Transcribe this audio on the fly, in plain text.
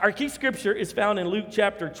Our key scripture is found in Luke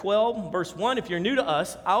chapter 12, verse 1. If you're new to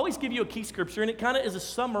us, I always give you a key scripture, and it kind of is a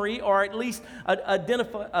summary or at least an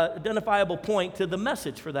identifiable point to the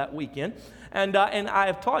message for that weekend. And I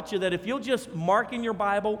have taught you that if you'll just mark in your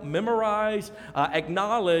Bible, memorize,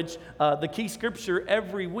 acknowledge the key scripture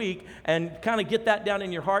every week, and kind of get that down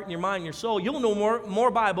in your heart and your mind and your soul, you'll know more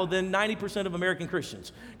Bible than 90% of American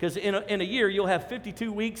Christians. Because in a year, you'll have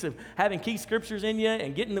 52 weeks of having key scriptures in you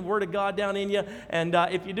and getting the Word of God down in you. And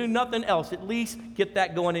if you do nothing else, at least get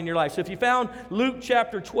that going in your life. So if you found Luke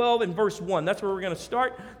chapter 12 and verse 1, that's where we're going to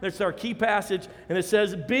start. That's our key passage. And it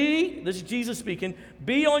says, this is Jesus speaking,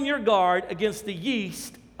 be on your guard against the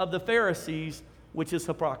yeast of the Pharisees, which is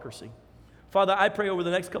hypocrisy. Father, I pray over the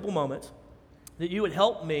next couple moments that you would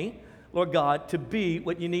help me, Lord God, to be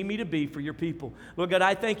what you need me to be for your people. Lord God,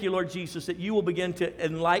 I thank you, Lord Jesus, that you will begin to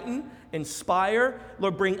enlighten, inspire,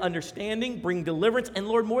 Lord, bring understanding, bring deliverance, and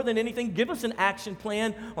Lord, more than anything, give us an action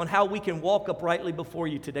plan on how we can walk uprightly before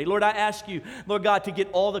you today. Lord, I ask you, Lord God, to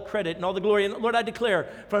get all the credit and all the glory. And Lord, I declare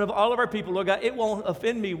in front of all of our people, Lord God, it won't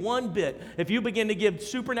offend me one bit if you begin to give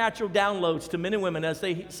supernatural downloads to men and women as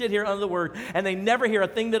they sit here under the word and they never hear a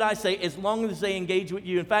thing that I say as long as they engage with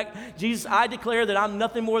you. In fact, Jesus, I declare that I'm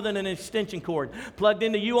nothing more than an extension cord plugged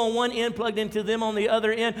into you on one end, plugged into them on the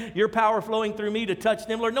other end, your power flowing through me to touch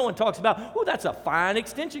them. Lord, no one talks about, oh, that's a fine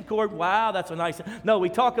extension cord. Wow, that's a nice. No, we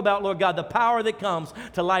talk about, Lord God, the power that comes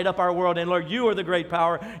to light up our world. And Lord, you are the great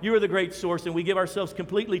power. You are the great source. And we give ourselves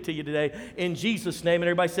completely to you today in Jesus' name. And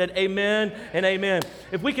everybody said amen and amen.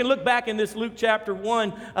 If we can look back in this Luke chapter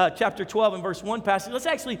 12 and verse 1 passage, let's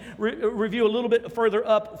actually review a little bit further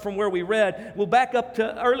up from where we read. We'll back up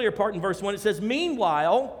to earlier part in verse 1. It says,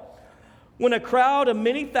 meanwhile, when a crowd of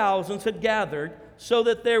many thousands had gathered, so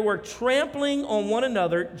that they were trampling on one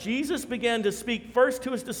another, Jesus began to speak first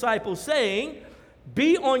to his disciples, saying,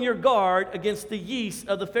 be on your guard against the yeast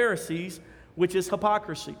of the Pharisees, which is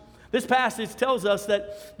hypocrisy. This passage tells us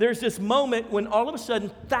that there's this moment when all of a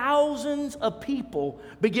sudden thousands of people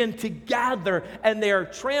begin to gather and they are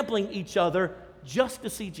trampling each other just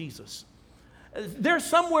to see Jesus. They're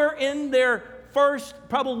somewhere in their first,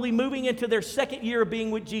 probably moving into their second year of being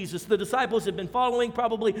with Jesus. The disciples have been following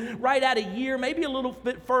probably right at a year, maybe a little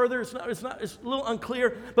bit further. It's a little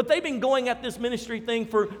unclear, but they've been going at this ministry thing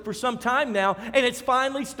for some time now, and it's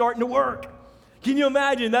finally starting to work. Can you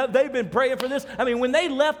imagine that? They've been praying for this. I mean, when they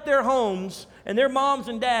left their homes and their moms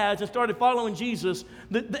and dads and started following Jesus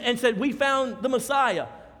and said, we found the Messiah,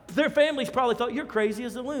 their families probably thought, you're crazy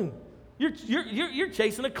as a loon. You're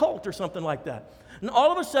chasing a cult or something like that. And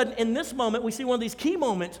all of a sudden, in this moment, we see one of these key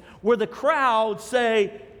moments where the crowd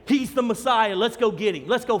say, he's the Messiah. Let's go get him.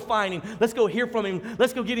 Let's go find him. Let's go hear from him.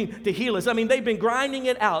 Let's go get him to heal us. I mean, they've been grinding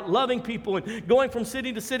it out, loving people and going from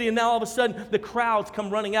city to city, and now all of a sudden the crowds come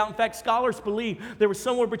running out. In fact, scholars believe there was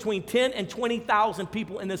somewhere between 10 and 20,000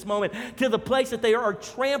 people in this moment, to the place that they are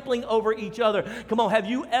trampling over each other. Come on, have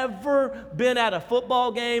you ever been at a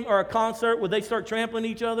football game or a concert where they start trampling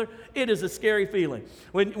each other? It is a scary feeling.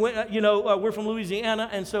 When we're from Louisiana,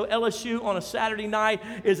 and so LSU on a Saturday night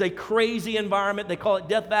is a crazy environment. They call it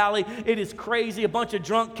Death Valley. It is crazy. A bunch of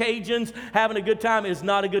drunk Cajuns having a good time is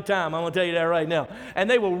not a good time. I'm going to tell you that right now. And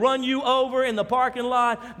they will run you over in the parking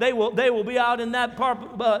lot. They will be out in that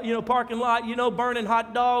parking lot, burning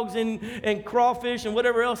hot dogs and crawfish and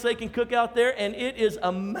whatever else they can cook out there. And it is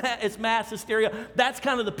it's mass hysteria. That's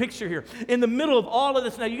kind of the picture here. In the middle of all of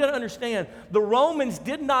this, now you got to understand, the Romans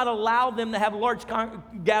did not allow them to have large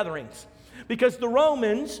gatherings, because the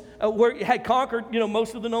Romans had conquered,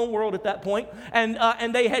 most of the known world at that point,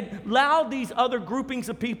 and they had allowed these other groupings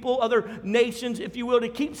of people, other nations, if you will, to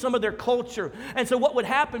keep some of their culture. And so what would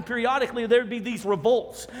happen periodically, there would be these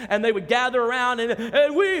revolts, and they would gather around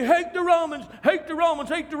and we hate the Romans, hate the Romans,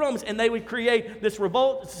 hate the Romans, and they would create this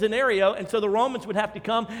revolt scenario, and so the Romans would have to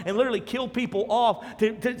come and literally kill people off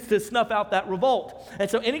to snuff out that revolt. And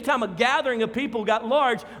so anytime a gathering of people got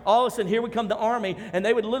large, all of a sudden here would come the army, and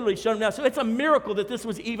they would literally shut them down. So it's a miracle that this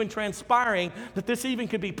was even transpiring, that this even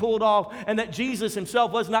could be pulled off, and that Jesus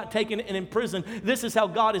himself was not taken and imprisoned. This is how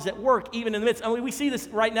God is at work even in the midst. I mean, we see this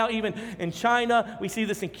right now even in China. We see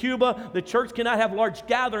this in Cuba. The church cannot have large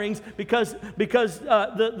gatherings because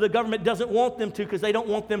the government doesn't want them to, because they don't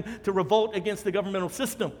want them to revolt against the governmental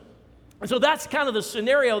system. And so that's kind of the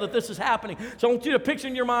scenario that this is happening. So I want you to picture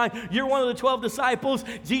in your mind, you're one of the 12 disciples,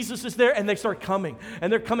 Jesus is there, and they start coming.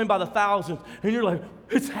 And they're coming by the thousands. And you're like,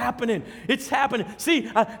 It's happening. It's happening. See,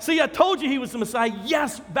 I told you he was the Messiah.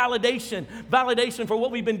 Yes, validation. Validation for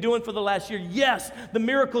what we've been doing for the last year. Yes, the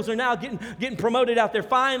miracles are now getting promoted out there.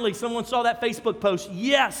 Finally, someone saw that Facebook post.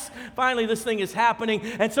 Yes, finally this thing is happening.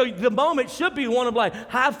 And so the moment should be one of like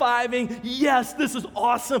high-fiving. Yes, this is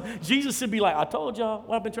awesome. Jesus should be like, I told y'all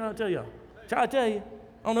what I've been trying to tell y'all. Trying to tell you.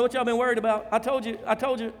 I don't know what y'all been worried about. I told you I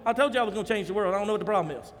was going to change the world. I don't know what the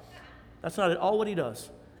problem is. That's not at all what he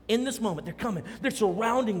does. In this moment, they're coming. They're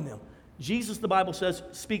surrounding them. Jesus, the Bible says,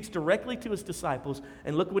 speaks directly to his disciples.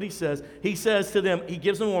 And look what he says. He says to them, he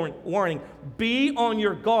gives them warning, be on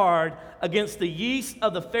your guard against the yeast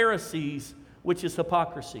of the Pharisees, which is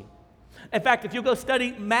hypocrisy. In fact, if you go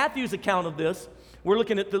study Matthew's account of this, we're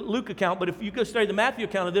looking at the Luke account, but if you go study the Matthew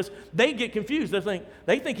account of this, they get confused.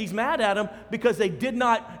 They think he's mad at them because they did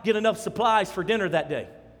not get enough supplies for dinner that day.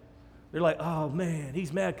 They're like, oh man,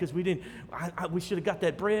 he's mad because we should have got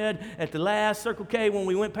that bread at the last Circle K when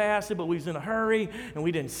we went past it, but we was in a hurry and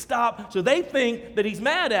we didn't stop. So they think that he's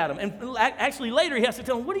mad at them. And actually later he has to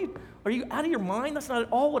tell them, are you out of your mind? That's not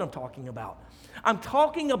at all what I'm talking about. I'm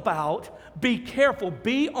talking about be careful,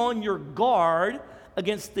 be on your guard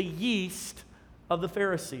against the yeast of the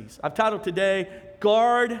Pharisees. I've titled today,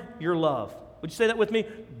 Guard Your Love. Would you say that with me?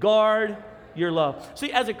 Guard your love.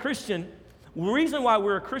 See, as a Christian, the reason why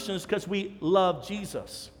we're a Christian is because we love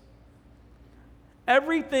Jesus.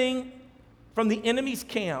 Everything from the enemy's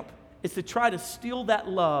camp is to try to steal that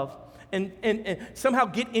love and somehow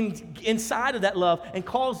get inside of that love and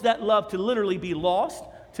cause that love to literally be lost,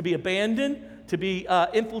 to be abandoned, to be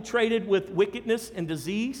infiltrated with wickedness and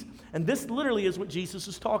disease. And this literally is what Jesus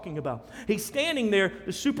is talking about. He's standing there,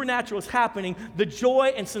 the supernatural is happening, the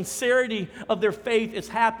joy and sincerity of their faith is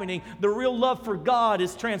happening, the real love for God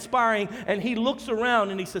is transpiring, and he looks around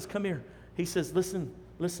and he says, come here. He says,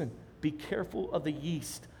 listen, be careful of the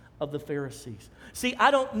yeast of the Pharisees. See, I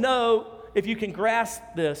don't know if you can grasp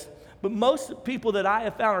this, but most people that I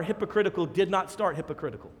have found are hypocritical did not start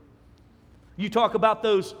hypocritical. You talk about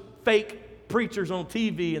those fake preachers on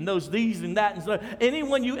TV and these and that and stuff.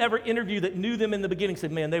 Anyone you ever interview that knew them in the beginning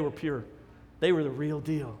said, man, they were pure. They were the real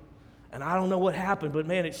deal. And I don't know what happened, but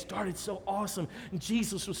man, it started so awesome. And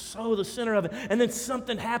Jesus was so the center of it. And then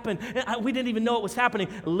something happened, and we didn't even know it was happening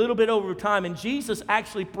a little bit over time. And Jesus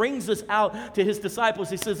actually brings this out to his disciples.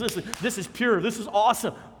 He says, listen, this is pure. This is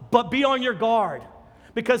awesome. But be on your guard.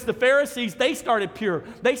 Because the Pharisees, they started pure.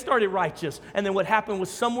 They started righteous. And then what happened was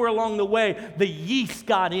somewhere along the way, the yeast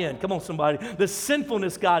got in. Come on, somebody. The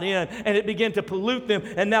sinfulness got in, and it began to pollute them.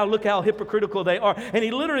 And now look how hypocritical they are. And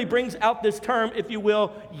he literally brings out this term, if you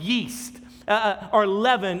will, yeast. Or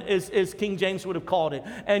leaven, as King James would have called it.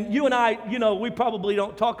 And you and I, we probably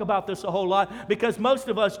don't talk about this a whole lot because most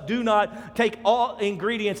of us do not take all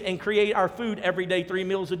ingredients and create our food every day, 3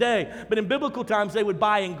 meals a day. But in biblical times, they would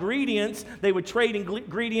buy ingredients. They would trade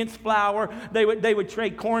ingredients, flour. They would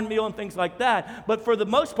trade cornmeal and things like that. But for the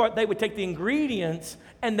most part, they would take the ingredients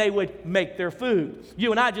and they would make their food.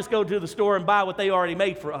 You and I just go to the store and buy what they already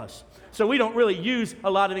made for us. So we don't really use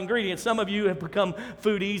a lot of ingredients. Some of you have become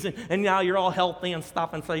foodies, and now you're all healthy and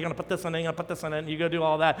stuff, and so you're going to put this in it, you're going to put this in it, and you go do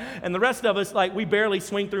all that. And the rest of us, we barely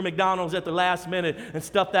swing through McDonald's at the last minute and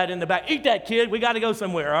stuff that in the back. Eat that, kid. We got to go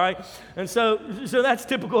somewhere, all right? And so that's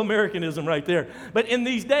typical Americanism right there. But in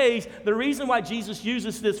these days, the reason why Jesus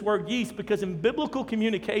uses this word yeast, because in biblical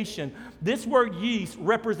communication, this word yeast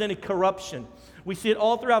represented corruption. We see it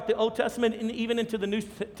all throughout the Old Testament and even into the New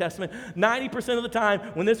Testament. 90% of the time,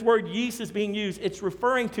 when this word yeast is being used, it's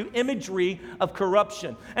referring to imagery of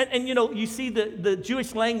corruption. And you see the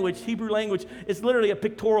Jewish language, Hebrew language, is literally a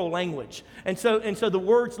pictorial language. And so the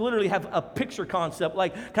words literally have a picture concept,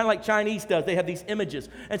 kind of like Chinese does. They have these images.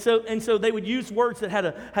 And so they would use words that had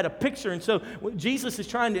a picture. And so Jesus is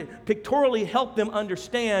trying to pictorially help them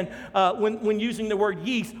understand when using the word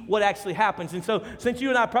yeast, what actually happens. And so since you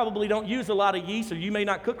and I probably don't use a lot of yeast, or you may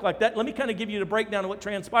not cook like that, let me kind of give you the breakdown of what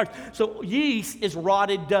transpires. So yeast is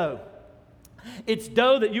rotted dough. It's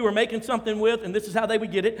dough that you were making something with, and this is how they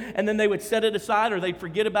would get it, and then they would set it aside, or they'd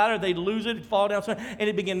forget about it, or they'd lose it, it'd fall down, and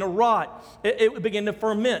it began to rot. It would begin to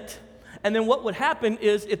ferment. And then what would happen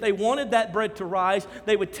is if they wanted that bread to rise,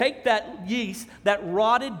 they would take that yeast, that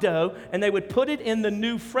rotted dough, and they would put it in the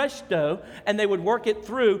new fresh dough, and they would work it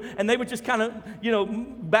through, and they would just kind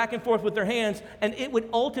of, back and forth with their hands, and it would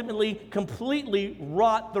ultimately completely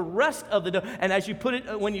rot the rest of the dough. And as you put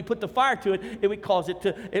it, when you put the fire to it, it would cause it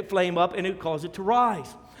to flame up, and it would cause it to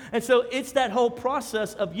rise. And so it's that whole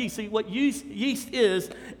process of yeast. See, what yeast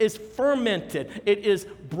is fermented. It is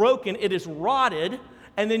broken. It is rotted.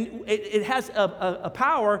 and then it has a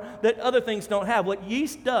power that other things don't have. What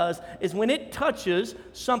yeast does is when it touches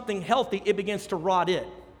something healthy, it begins to rot it.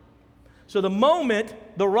 So the moment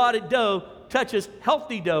the rotted dough touches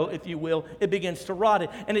healthy dough, if you will, it begins to rot it.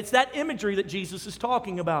 And it's that imagery that Jesus is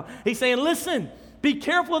talking about. He's saying, listen, be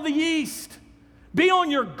careful of the yeast. Be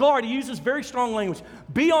on your guard. He uses very strong language.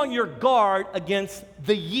 Be on your guard against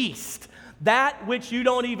the yeast. That which you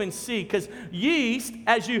don't even see, because yeast,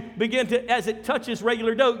 as it touches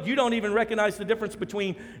regular dough, you don't even recognize the difference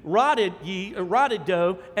between rotted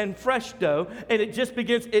dough and fresh dough, and it just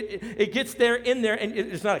begins. It gets there in there, and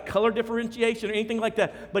it's not a color differentiation or anything like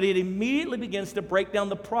that, but it immediately begins to break down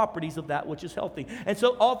the properties of that which is healthy. And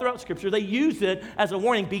so, all throughout Scripture, they use it as a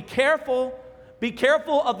warning: be careful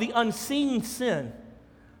of the unseen sin.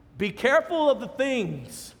 Be careful of the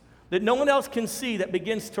things that no one else can see that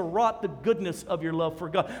begins to rot the goodness of your love for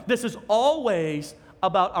God. This is always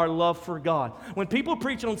about our love for God. When people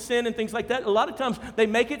preach on sin and things like that, a lot of times they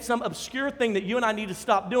make it some obscure thing that you and I need to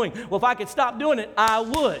stop doing. Well, if I could stop doing it, I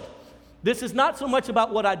would. This is not so much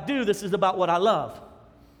about what I do, this is about what I love.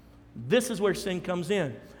 This is where sin comes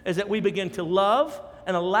in, is that we begin to love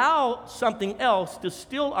and allow something else to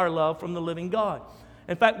steal our love from the living God.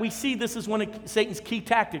 In fact, we see this as one of Satan's key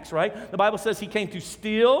tactics, right? The Bible says he came to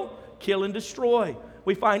steal, kill, and destroy.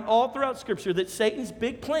 We find all throughout Scripture that Satan's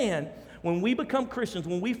big plan, when we become Christians,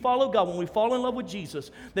 when we follow God, when we fall in love with Jesus,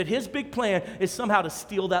 that his big plan is somehow to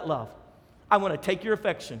steal that love. I want to take your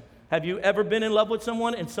affection. Have you ever been in love with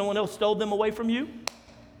someone and someone else stole them away from you?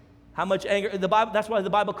 How much anger? That's why the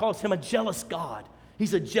Bible calls him a jealous God.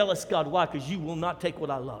 He's a jealous God. Why? Because you will not take what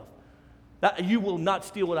I love. You will not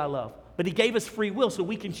steal what I love. But he gave us free will so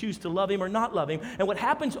we can choose to love him or not love him. And what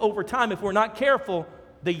happens over time, if we're not careful,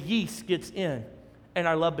 the yeast gets in and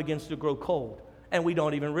our love begins to grow cold. And we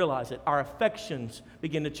don't even realize it. Our affections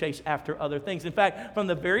begin to chase after other things. In fact, from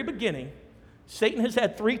the very beginning, Satan has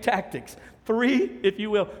had three tactics. Three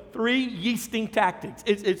yeasting tactics.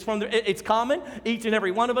 It's common. Each and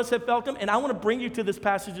every one of us have felt them. And I want to bring you to this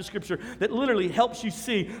passage of Scripture that literally helps you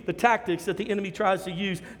see the tactics that the enemy tries to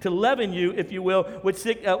use to leaven you, if you will, with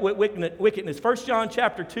wickedness. 1 John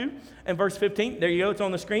chapter 2 and verse 15. There you go. It's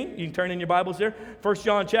on the screen. You can turn in your Bibles there. 1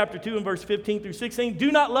 John chapter 2 and verse 15 through 16.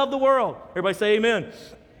 Do not love the world. Everybody say amen.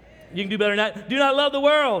 You can do better than that. Do not love the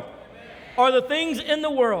world or the things in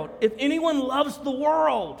the world. If anyone loves the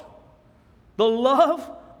world, the love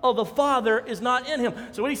of the Father is not in him.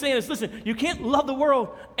 So what he's saying is, listen, you can't love the world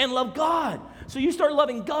and love God. So you start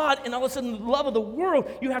loving God, and all of a sudden, the love of the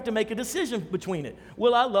world, you have to make a decision between it.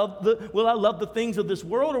 Will I love the things of this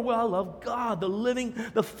world, or will I love God,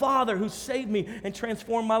 the Father who saved me and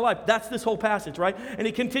transformed my life? That's this whole passage, right? And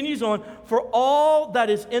he continues on, for all that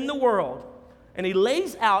is in the world, and he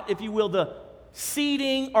lays out, if you will, the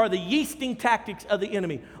seeding or the yeasting tactics of the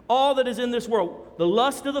enemy. All that is in this world, the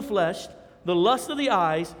lust of the flesh, the lust of the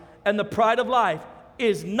eyes, and the pride of life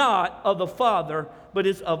is not of the Father, but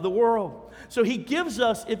is of the world. So he gives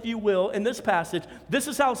us, if you will, in this passage, this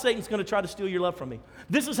is how Satan's going to try to steal your love from me.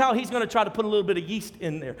 This is how he's going to try to put a little bit of yeast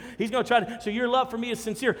in there. He's going to try to, so your love for me is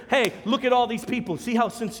sincere. Hey, look at all these people. See how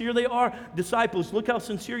sincere they are? Disciples, look how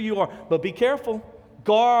sincere you are. But be careful.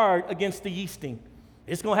 Guard against the yeasting.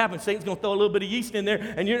 It's going to happen. Satan's going to throw a little bit of yeast in there,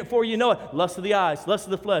 and before you know it, lust of the eyes, lust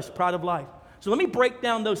of the flesh, pride of life. So let me break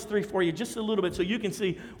down those three for you just a little bit so you can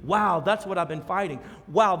see, wow, that's what I've been fighting.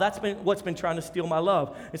 Wow, that's been what's been trying to steal my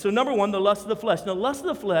love. And so number one, the lust of the flesh. Now, lust of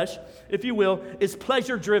the flesh, if you will, is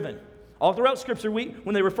pleasure-driven. All throughout Scripture,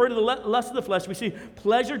 when they refer to the lust of the flesh, we see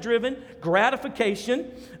pleasure-driven,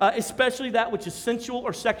 gratification, especially that which is sensual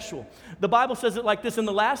or sexual. The Bible says it like this: in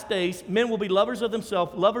the last days, men will be lovers of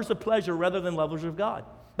themselves, lovers of pleasure rather than lovers of God.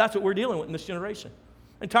 That's what we're dealing with in this generation.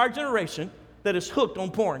 Entire generation that is hooked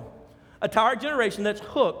on porn. A entire generation that's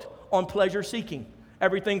hooked on pleasure seeking.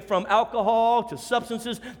 Everything from alcohol to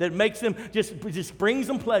substances that makes them just brings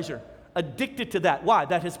them pleasure. Addicted to that. Why?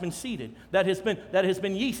 That has been seeded. That has been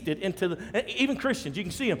yeasted into even Christians. You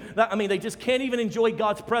can see them. I mean, they just can't even enjoy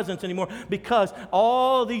God's presence anymore because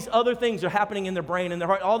all these other things are happening in their brain and their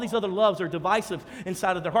heart. All these other loves are divisive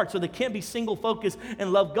inside of their heart. So they can't be single focused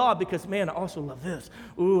and love God because, man, I also love this.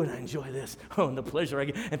 Ooh, and I enjoy this. Oh, and the pleasure I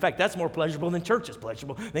get. In fact, that's more pleasurable than church is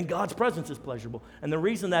pleasurable. Than God's presence is pleasurable. And the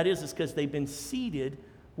reason that is because they've been seeded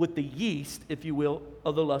with the yeast, if you will,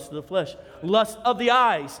 of the lust of the flesh. Lust of the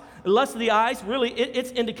eyes. The lust of the eyes, really, it's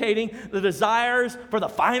indicating the desires for the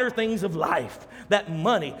finer things of life. That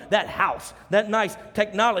money, that house, that nice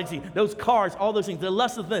technology, those cars, all those things. The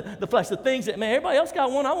lust of the flesh, the things that, man, everybody else got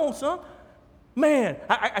one, I want some. Man,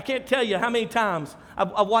 I can't tell you how many times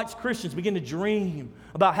I've watched Christians begin to dream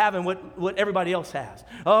about having what everybody else has.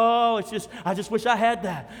 Oh, I just wish I had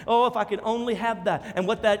that. Oh, if I could only have that. And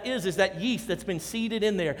what that is that yeast that's been seeded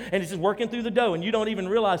in there, and it's just working through the dough, and you don't even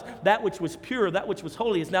realize that which was pure, that which was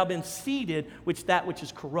holy, has now been seeded, that which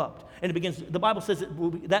is corrupt. And it begins, the Bible says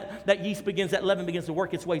that yeast begins, that leaven begins to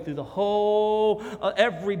work its way through the whole,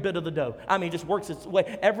 every bit of the dough. I mean, it just works its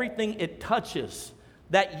way. Everything it touches,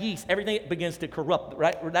 that yeast, everything it begins to corrupt,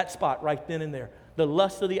 right? That spot right then and there. The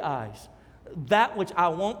lust of the eyes. That which I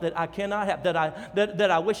want that I cannot have,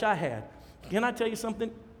 that I wish I had. Can I tell you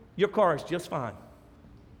something? Your car is just fine.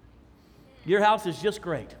 Your house is just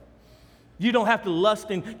great. You don't have to lust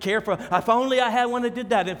and care for, if only I had one that did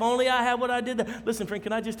that, if only I had what I did that. Listen, friend,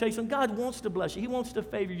 can I just tell you something? God wants to bless you. He wants to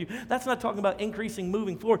favor you. That's not talking about increasing,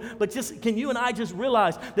 moving forward, but just, can you and I just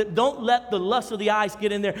realize that don't let the lust of the eyes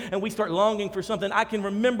get in there and we start longing for something. I can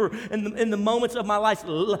remember in the moments of my life,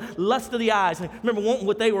 lust of the eyes, and remember wanting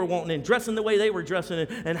what they were wanting and dressing the way they were dressing,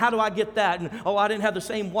 and how do I get that? And, oh, I didn't have the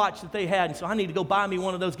same watch that they had, and so I need to go buy me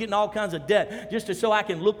one of those, getting all kinds of debt just so I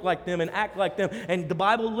can look like them and act like them. And the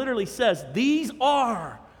Bible literally says, these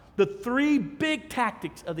are the three big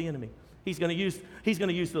tactics of the enemy. He's going to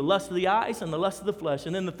use the lust of the eyes and the lust of the flesh.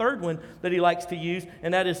 And then the third one that he likes to use,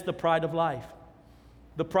 and that is the pride of life.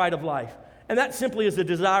 The pride of life. And that simply is a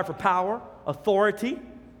desire for power, authority,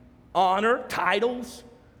 honor, titles.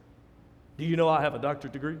 Do you know I have a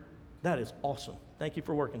doctorate degree? That is awesome. Thank you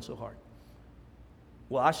for working so hard.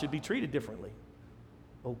 Well, I should be treated differently.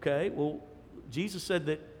 Okay, well, Jesus said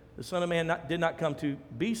that the Son of Man did not come to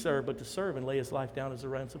be served, but to serve and lay his life down as a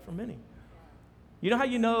ransom for many. You know how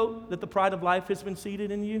you know that the pride of life has been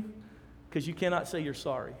seated in you? Because you cannot say you're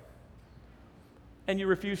sorry. And you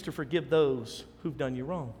refuse to forgive those who've done you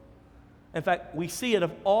wrong. In fact, we see it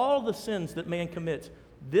of all the sins that man commits.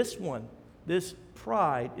 This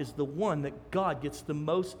pride is the one that God gets the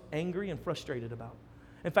most angry and frustrated about.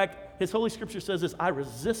 In fact, his Holy Scripture says this, I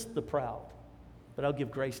resist the proud, but I'll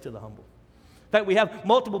give grace to the humble. In fact, we have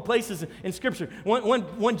multiple places in Scripture.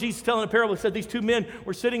 One Jesus telling a parable said these two men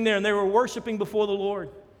were sitting there and they were worshiping before the Lord.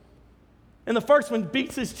 And the first one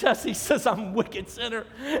beats his chest. He says, I'm a wicked sinner,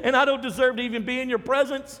 and I don't deserve to even be in your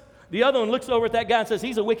presence. The other one looks over at that guy and says,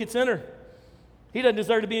 he's a wicked sinner. He doesn't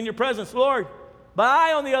deserve to be in your presence, Lord. But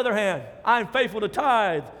I, on the other hand, I'm faithful to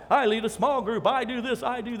tithe. I lead a small group. I do this,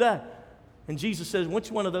 I do that. And Jesus says,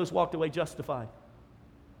 which one of those walked away justified?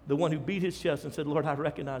 The one who beat his chest and said, Lord, I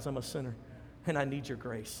recognize I'm a sinner, and I need your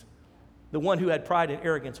grace. The one who had pride and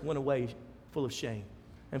arrogance went away full of shame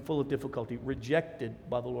and full of difficulty, rejected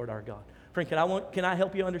by the Lord our God. Friend, can I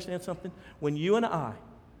help you understand something? When you and I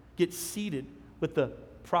get seated with the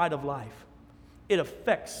pride of life, it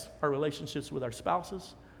affects our relationships with our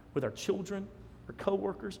spouses, with our children, our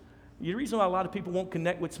coworkers. The reason why a lot of people won't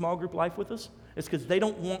connect with small group life with us is because they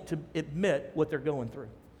don't want to admit what they're going through.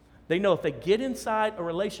 They know if they get inside a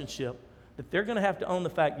relationship that they're going to have to own the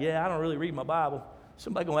fact, yeah, I don't really read my Bible.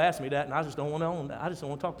 Somebody's going to ask me that, and I just don't want to own that. I just don't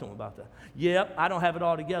want to talk to them about that. Yep, I don't have it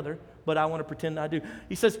all together, but I want to pretend I do.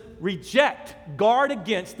 He says, reject, guard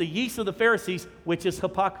against the yeast of the Pharisees, which is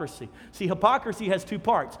hypocrisy. See, hypocrisy has two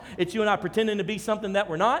parts. It's you and I pretending to be something that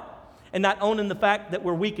we're not, and not owning the fact that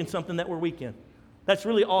we're weak in something that we're weak in. That's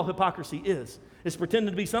really all hypocrisy is. It's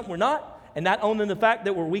pretending to be something we're not, and not owning the fact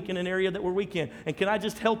that we're weak in an area that we're weak in. And can I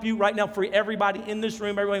just help you right now, for everybody in this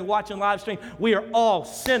room, everybody watching live stream, we are all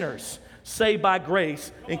sinners saved by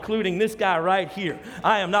grace, including this guy right here.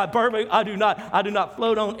 I am not perfect. I do not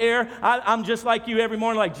float on air. I'm just like you every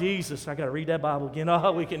morning, like, Jesus, I got to read that Bible again.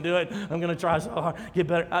 Oh, we can do it. I'm going to try so hard, get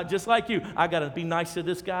better. Just like you, I got to be nice to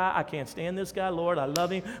this guy. I can't stand this guy. Lord, I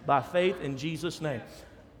love him by faith in Jesus' name.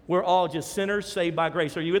 We're all just sinners saved by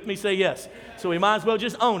grace. Are you with me? Say yes. So we might as well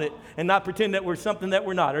just own it and not pretend that we're something that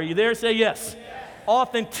we're not. Are you there? Say yes.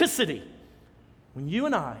 Authenticity. When you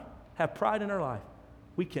and I have pride in our life,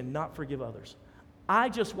 we cannot forgive others. I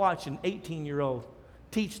just watched an 18-year-old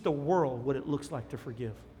teach the world what it looks like to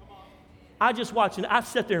forgive. I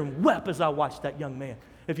sat there and wept as I watched that young man.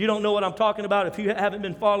 If you don't know what I'm talking about, if you haven't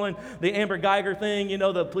been following the Amber Geiger thing, you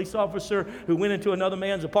know, the police officer who went into another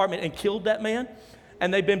man's apartment and killed that man.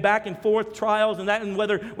 And they've been back and forth trials and that, and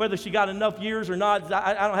whether she got enough years or not,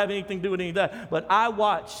 I don't have anything to do with any of that. But I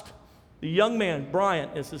watched the young man,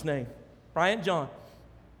 Bryant is his name, Bryant John,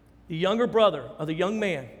 the younger brother of the young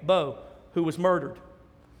man, Bo, who was murdered.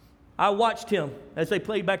 I watched him as they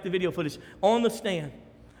played back the video footage on the stand.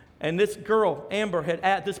 And this girl, Amber,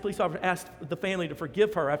 this police officer asked the family to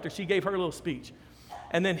forgive her after she gave her little speech.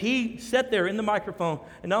 And then he sat there in the microphone,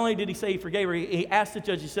 and not only did he say he forgave her, he asked the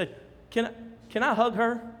judge, he said, Can I hug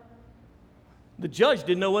her? The judge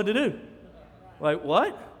didn't know what to do. Like,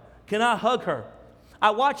 what? Can I hug her? I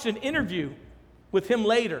watched an interview with him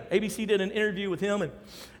later. ABC did an interview with him,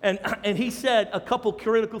 and he said a couple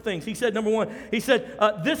critical things. He said, number one, he said,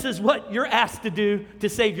 this is what you're asked to do to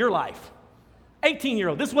save your life.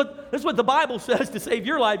 18-year-old, this is what the Bible says to save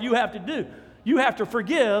your life you have to do. You have to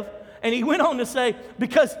forgive. And he went on to say,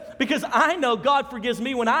 because I know God forgives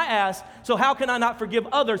me when I ask, so how can I not forgive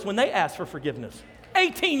others when they ask for forgiveness?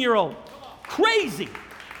 18-year-old, crazy.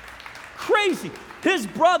 His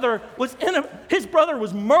brother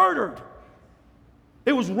was murdered.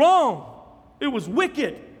 It was wrong. It was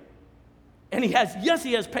wicked. And he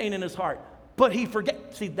has pain in his heart, but he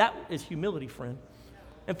forget. See, that is humility, friend.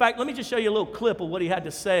 In fact, let me just show you a little clip of what he had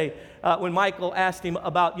to say when Michael asked him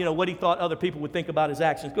about, what he thought other people would think about his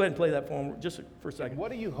actions. Go ahead and play that for him just for a second.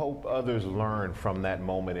 What do you hope others learn from that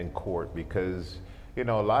moment in court? Because,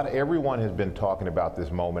 everyone has been talking about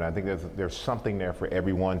this moment. I think there's something there for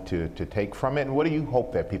everyone to take from it. And what do you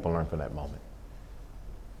hope that people learn from that moment?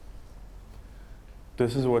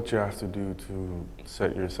 This is what you have to do to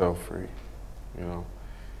set yourself free.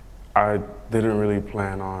 I didn't really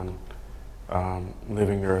plan on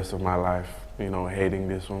living the rest of my life, hating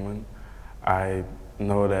this woman. I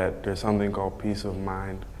know that there's something called peace of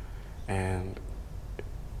mind, and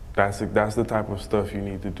that's the type of stuff you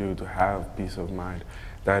need to do to have peace of mind.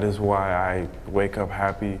 That is why I wake up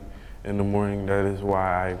happy in the morning. That is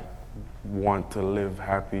why I want to live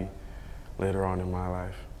happy later on in my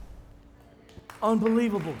life.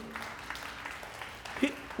 Unbelievable.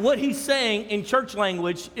 What he's saying in church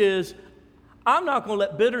language is, I'm not going to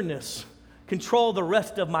let bitterness control the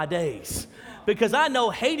rest of my days. Because I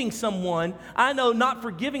know hating someone, I know not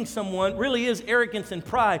forgiving someone really is arrogance and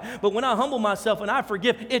pride. But when I humble myself and I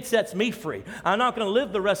forgive, it sets me free. I'm not going to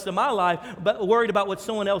live the rest of my life but worried about what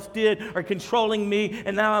someone else did or controlling me,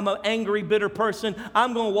 and now I'm an angry, bitter person.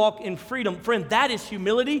 I'm going to walk in freedom. Friend, that is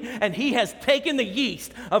humility, and he has taken the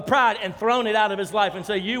yeast of pride and thrown it out of his life and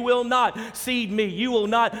say, you will not seed me. You will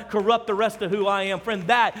not corrupt the rest of who I am. Friend,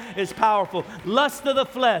 that is powerful. Lust of the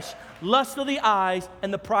flesh, lust of the eyes,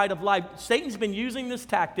 and the pride of life. Satan's been using this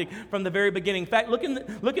tactic from the very beginning. In fact, look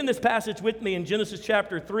in this passage with me in Genesis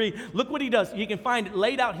chapter 3. Look what he does. You can find it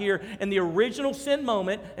laid out here in the original sin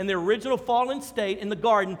moment, in the original fallen state in the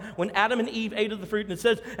garden when Adam and Eve ate of the fruit. And it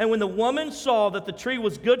says, and when the woman saw that the tree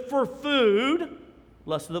was good for food,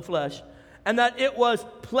 lust of the flesh, and that it was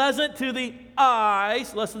pleasant to the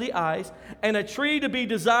eyes, lust of the eyes, and a tree to be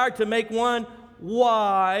desired to make one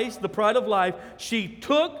wise, the pride of life, she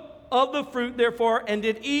took of the fruit, therefore, and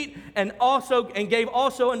did eat, and gave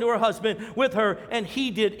also unto her husband with her, and he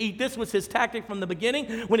did eat. This was his tactic from the beginning.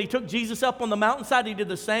 When he took Jesus up on the mountainside, he did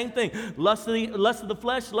the same thing. Lust of the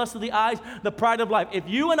flesh, lust of the eyes, the pride of life. If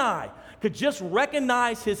you and I could just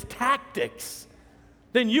recognize his tactics,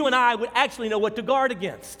 then you and I would actually know what to guard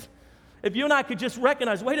against. If you and I could just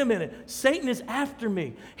recognize, wait a minute, Satan is after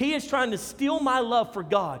me. He is trying to steal my love for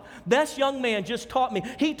God. This young man just taught me.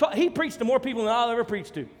 He preached to more people than I'll ever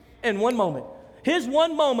preach to. In one moment. His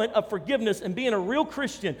one moment of forgiveness and being a real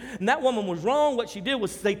Christian. And that woman was wrong. What she did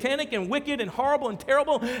was satanic and wicked and horrible and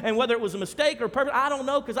terrible. And whether it was a mistake or purpose, I don't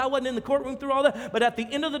know, because I wasn't in the courtroom through all that. But at the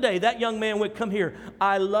end of the day, that young man would come here.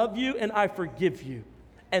 I love you and I forgive you.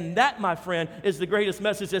 And that, my friend, is the greatest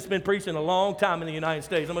message that's been preached in a long time in the United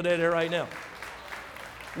States. I'm going to tell you that right now.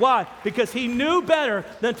 Why? Because he knew better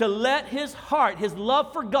than to let his heart, his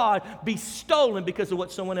love for God, be stolen because of what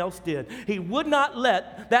someone else did. He would not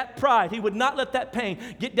let that pride, he would not let that pain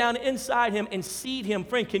get down inside him and seed him.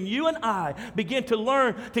 Friend, can you and I begin to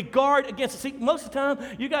learn to guard against it? See, most of the time,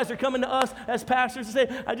 you guys are coming to us as pastors and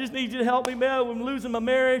say, I just need you to help me, man. I'm losing my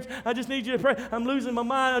marriage. I just need you to pray. I'm losing my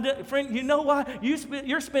mind. Friend, you know why?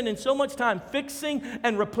 You're spending so much time fixing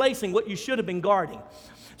and replacing what you should have been guarding.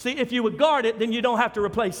 See, if you would guard it, then you don't have to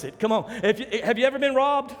replace it. Come on. Have you ever been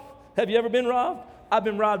robbed? Have you ever been robbed? I've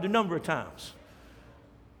been robbed a number of times.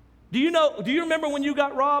 Do you remember when you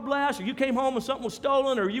got robbed last, or you came home and something was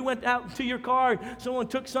stolen, or you went out to your car and someone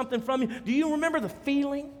took something from you? Do you remember the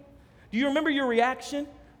feeling? Do you remember your reaction?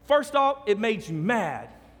 First off, it made you mad.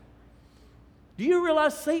 Do you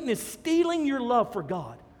realize Satan is stealing your love for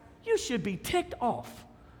God? You should be ticked off.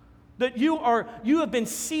 That you have been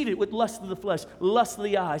seated with lust of the flesh, lust of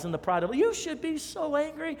the eyes, and the pride of life. You should be so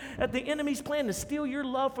angry at the enemy's plan to steal your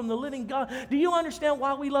love from the living God. Do you understand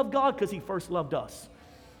why we love God? Because he first loved us.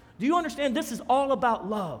 Do you understand this is all about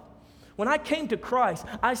love? When I came to Christ,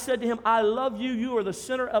 I said to him, I love you. You are the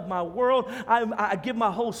center of my world. I give my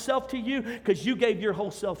whole self to you because you gave your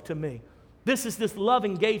whole self to me. This is this love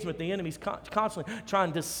engagement. The enemy's constantly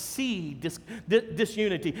trying to seed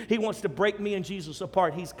disunity. He wants to break me and Jesus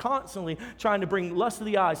apart. He's constantly trying to bring lust of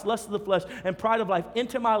the eyes, lust of the flesh, and pride of life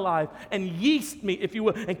into my life and yeast me, if you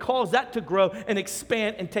will, and cause that to grow and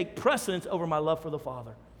expand and take precedence over my love for the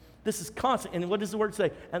Father. This is constant. And what does the word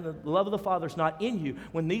say? And the love of the Father is not in you.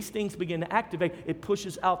 When these things begin to activate, it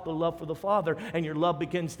pushes out the love for the Father, and your love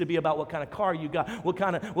begins to be about what kind of car you got,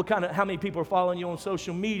 how many people are following you on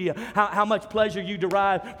social media, how much pleasure you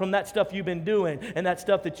derive from that stuff you've been doing, and that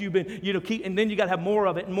stuff that you've been, and then you got to have more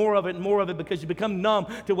of it and more of it and more of it, because you become numb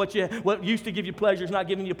to what used to give you pleasure is not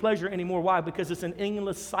giving you pleasure anymore. Why? Because it's an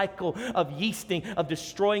endless cycle of yeasting, of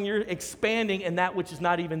destroying your expanding in that which is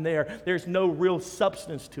not even there. There's no real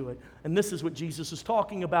substance to it. And this is what Jesus is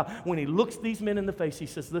talking about. When he looks these men in the face, he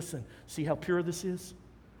says, listen, see how pure this is?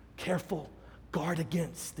 Careful. Guard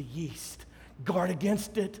against the yeast. Guard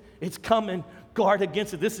against it. It's coming. Guard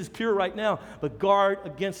against it. This is pure right now, but guard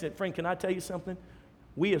against it. Friend, can I tell you something?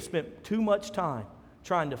 We have spent too much time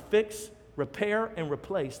trying to fix, repair, and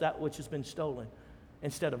replace that which has been stolen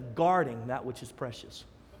instead of guarding that which is precious.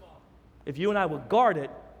 If you and I will guard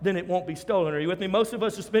it, then it won't be stolen. Are you with me? Most of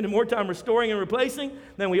us are spending more time restoring and replacing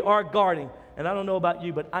than we are guarding. And I don't know about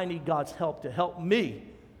you, but I need God's help to help me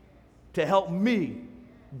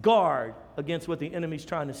guard against what the enemy's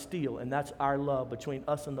trying to steal. And that's our love between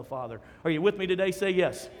us and the Father. Are you with me today? Say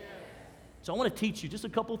yes. So I want to teach you just a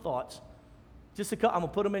couple thoughts. I'm going to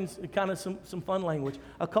put them in kind of some fun language.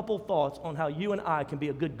 A couple thoughts on how you and I can be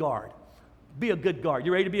a good guard. Be a good guard.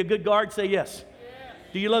 You ready to be a good guard? Say yes.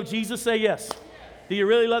 Do you love Jesus? Say yes. Do you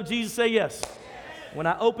really love Jesus? Say yes. When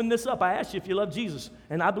I open this up, I ask you if you love Jesus,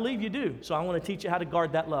 and I believe you do. So I want to teach you how to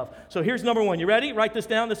guard that love. So here's number one. You ready? Write this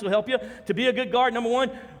down. This will help you. To be a good guard, number one,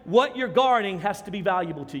 what you're guarding has to be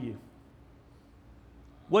valuable to you.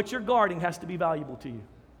 What you're guarding has to be valuable to you.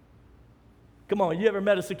 Come on, you ever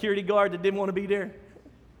met a security guard that didn't want to be there?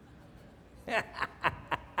 They're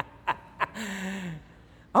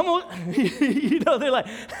like,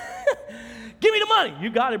 give me the money. You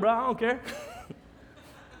got it, bro. I don't care.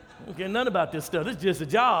 I don't care nothing about this stuff. This is just a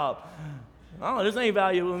job. Oh, this ain't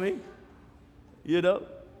valuable to me.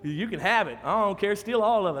 You can have it. I don't care. Steal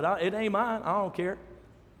all of it. It ain't mine. I don't care.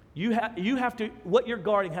 You have to, what you're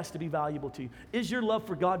guarding has to be valuable to you. Is your love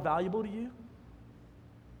for God valuable to you?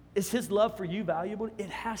 Is his love for you valuable? It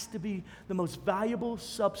has to be the most valuable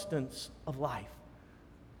substance of life.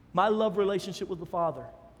 My love relationship with the Father.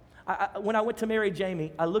 When I went to marry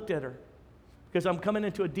Jamie, I looked at her because I'm coming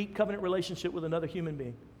into a deep covenant relationship with another human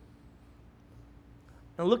being.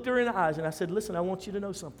 And I looked her in the eyes and I said, listen, I want you to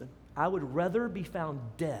know something. I would rather be found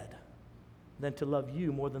dead than to love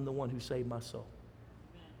you more than the one who saved my soul.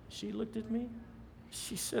 She looked at me.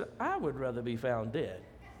 She said, I would rather be found dead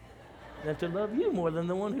than to love you more than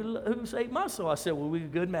the one who saved my soul. I said, well, we're a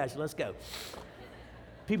good match. Let's go.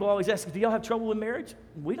 People always ask, do y'all have trouble in marriage?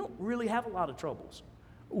 We don't really have a lot of troubles.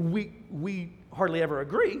 We hardly ever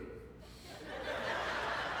agree.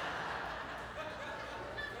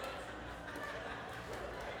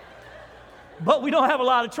 But we don't have a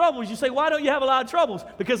lot of troubles. You say, why don't you have a lot of troubles?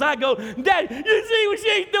 Because I go, Dad, you see what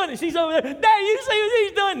she's doing? And she's over there, Dad, you see what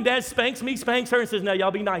she's doing? And Dad spanks me, spanks her, and says, no,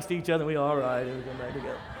 y'all be nice to each other. And we go, all right, and we come back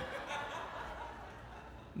together.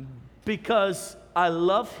 Because I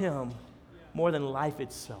love him more than life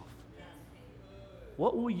itself.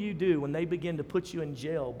 What will you do when they begin to put you in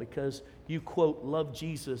jail because you, quote, love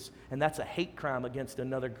Jesus, and that's a hate crime against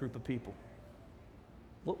another group of people?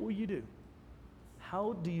 What will you do?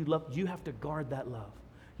 How do you love? You have to guard that love.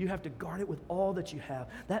 You have to guard it with all that you have.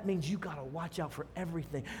 That means you got to watch out for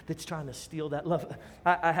everything that's trying to steal that love.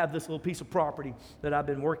 I have this little piece of property that I've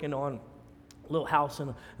been working on, a little house in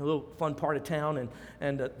a little fun part of town,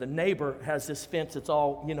 and the neighbor has this fence that's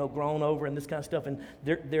all, grown over and this kind of stuff, and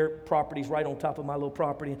their property's right on top of my little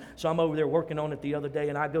property. So I'm over there working on it the other day,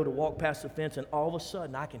 and I go to walk past the fence, and all of a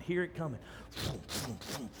sudden I can hear it coming.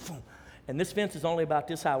 And this fence is only about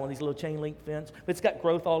this high, one of these little chain link fence. But it's got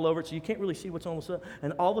growth all over it, so you can't really see what's on the side.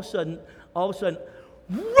 And all of a sudden,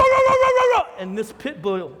 and this pit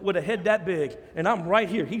bull with a head that big, and I'm right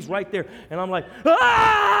here, he's right there, and I'm like,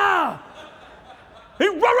 ah!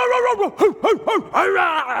 And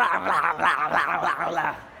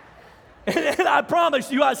I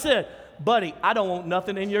promise you, I said, buddy, I don't want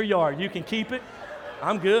nothing in your yard. You can keep it.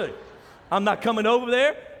 I'm good. I'm not coming over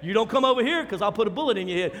there. You don't come over here because I'll put a bullet in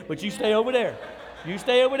your head, but you stay over there. You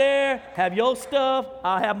stay over there, have your stuff,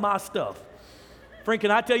 I'll have my stuff. Friend, can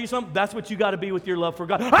I tell you something? That's what you got to be with your love for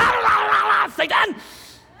God. Satan! And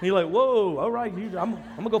you're like, whoa, all right, I'm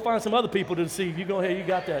going to go find some other people to deceive. You go ahead, you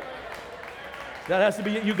got that. That has to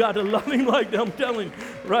be, you got to love him like that, I'm telling you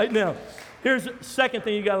right now. Here's the second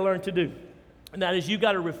thing you got to learn to do, and that is you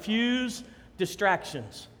got to refuse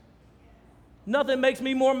distractions. Nothing makes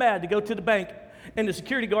me more mad to go to the bank and the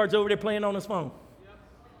security guard's over there playing on his phone.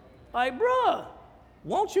 Like, bruh,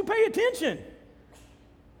 won't you pay attention?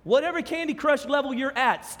 Whatever Candy Crush level you're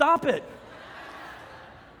at, stop it.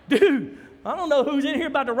 Dude, I don't know who's in here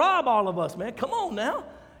about to rob all of us, man. Come on now.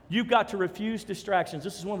 You've got to refuse distractions.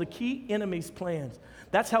 This is one of the key enemy's plans.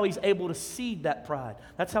 That's how he's able to seed that pride.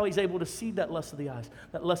 That's how he's able to seed that lust of the eyes,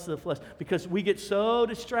 that lust of the flesh, because we get so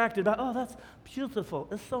distracted by, oh, that's beautiful.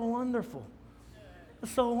 It's so wonderful.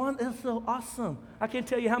 It's so awesome. I can't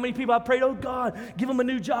tell you how many people I prayed, oh, God, give them a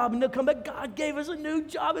new job, and they'll come back, God gave us a new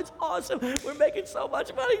job. It's awesome. We're making so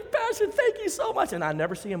much money. Pastor, thank you so much. And I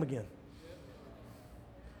never see them again.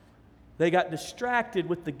 They got distracted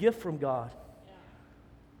with the gift from God.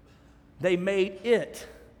 They made it,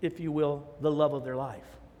 if you will, the love of their life.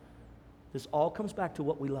 This all comes back to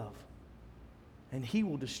what we love. And he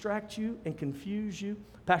will distract you and confuse you.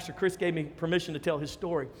 Pastor Chris gave me permission to tell his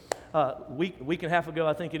story. Week and a half ago,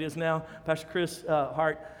 I think it is now, Pastor Chris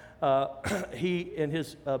Hart, he and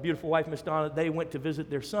his beautiful wife, Miss Donna, they went to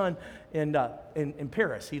visit their son in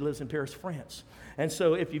Paris. He lives in Paris, France. And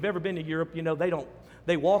so if you've ever been to Europe, you know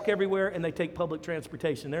they walk everywhere and they take public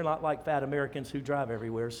transportation. They're not like fat Americans who drive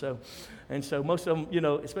everywhere. So most of them, you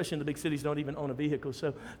know, especially in the big cities, don't even own a vehicle.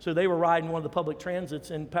 So they were riding one of the public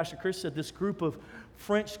transits, and Pastor Chris said this group of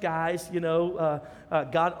French guys, you know,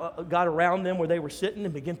 got around them where they were sitting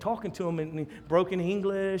and began talking to them in broken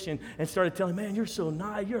English and started telling, man, you're so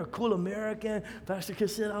nice. You're a cool American. Pastor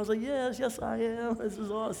Chris said, I was like, yes, I am. This is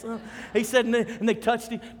awesome. He said, and they touched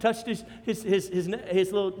his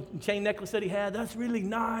little chain necklace that he had. That's really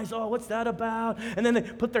nice. Oh, what's that about? And then they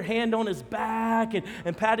put their hand on his back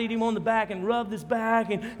and patted him on the back and rubbed his back.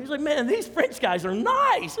 And he's like, man, these French guys are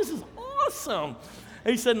nice. This is awesome.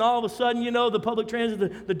 And he said, and all of a sudden, you know, the public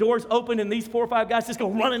transit, the doors open, and these 4 or 5 guys just go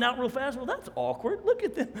running out real fast. Well, that's awkward. Look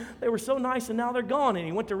at them. They were so nice, and now they're gone. And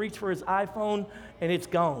he went to reach for his iPhone, and it's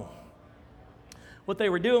gone. What they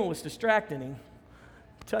were doing was distracting him,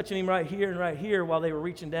 touching him right here and right here while they were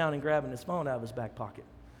reaching down and grabbing his phone out of his back pocket.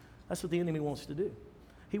 That's what the enemy wants to do.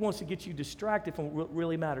 He wants to get you distracted from what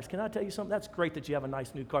really matters. Can I tell you something? That's great that you have a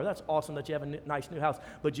nice new car. That's awesome that you have a nice new house.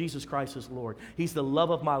 But Jesus Christ is Lord. He's the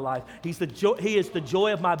love of my life. He is the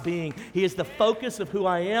joy of my being. He is the focus of who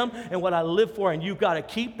I am and what I live for. And you've got to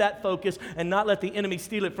keep that focus and not let the enemy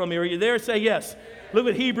steal it from you. Are you there? Say yes. Look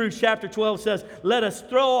what Hebrews chapter 12 says. Let us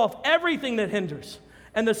throw off everything that hinders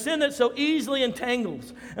and the sin that so easily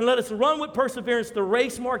entangles. And let us run with perseverance the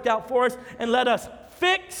race marked out for us. And let us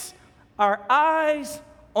fix our eyes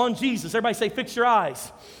on Jesus. Everybody say, fix your eyes.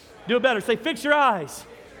 Do it better. Say, fix your eyes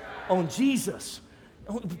on Jesus.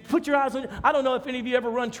 Put your eyes on. I don't know if any of you ever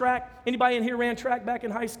run track. Anybody in here ran track back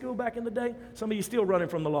in high school back in the day? Some of you still running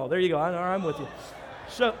from the law. There you go. I'm with you.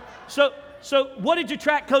 So what did your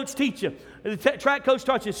track coach teach you? The track coach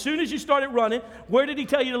taught you as soon as you started running, where did he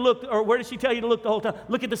tell you to look, or where did she tell you to look the whole time?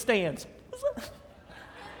 Look at the stands.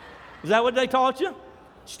 Is that what they taught you?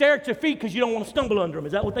 Stare at your feet because you don't want to stumble under them.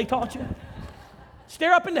 Is that what they taught you?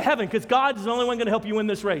 Stare up into heaven because God is the only one going to help you win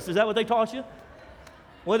this race. Is that what they taught you?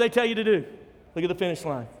 What did they tell you to do? Look at the finish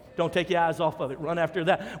line. Don't take your eyes off of it. Run after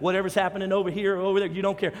that. Whatever's happening over here or over there, you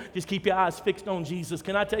don't care. Just keep your eyes fixed on Jesus.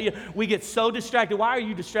 Can I tell you, we get so distracted. Why are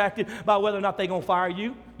you distracted by whether or not they're going to fire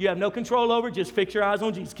you? You have no control over it. Just fix your eyes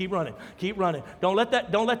on Jesus. Keep running. Keep running. Don't let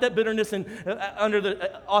that bitterness and under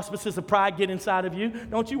the auspices of pride get inside of you.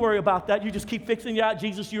 Don't you worry about that. You just keep fixing your eyes.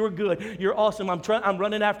 Jesus, you are good. You're awesome. I'm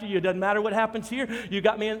running after you. It doesn't matter what happens here. You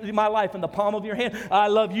got me in my life in the palm of your hand. I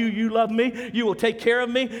love you. You love me. You will take care of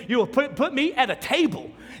me. You will put me at a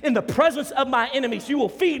table in the presence of my enemies. You will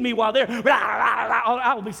feed me while they're,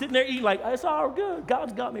 I will be sitting there eating like, it's all good.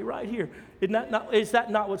 God's got me right here. Is that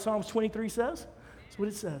not what Psalms 23 says? That's what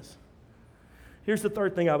it says. Here's the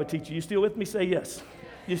third thing I would teach you. You still with me? Say yes.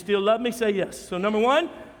 You still love me? Say yes. So number one,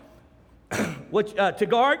 to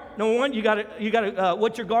guard, number one, you gotta,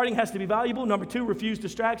 what you're guarding has to be valuable. Number two, refuse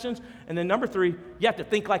distractions. And then number three, you have to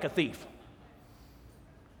think like a thief.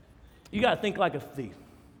 You got to think like a thief.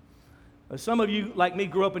 Some of you, like me,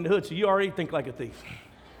 grew up in the hood, so you already think like a thief.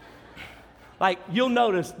 Like, you'll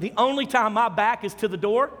notice the only time my back is to the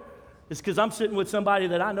door is because I'm sitting with somebody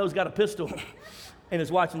that I know's got a pistol and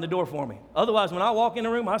is watching the door for me. Otherwise, when I walk in the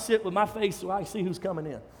room, I sit with my face so I can see who's coming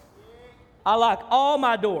in. I lock all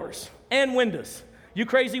my doors and windows. You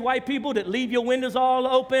crazy white people that leave your windows all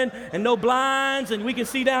open and no blinds and we can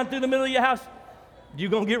see down through the middle of your house, you're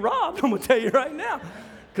going to get robbed, I'm going to tell you right now.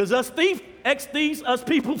 Because us thieves, ex-thieves, us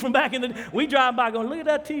people from back in the day, we drive by going, look at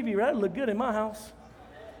that TV, right? That'd look good in my house.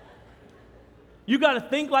 You got to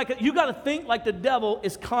think like the devil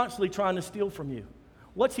is constantly trying to steal from you.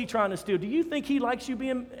 What's he trying to steal? Do you think he likes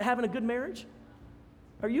you having a good marriage?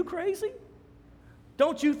 Are you crazy?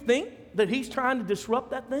 Don't you think that he's trying to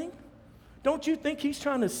disrupt that thing? Don't you think he's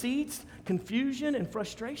trying to seed confusion and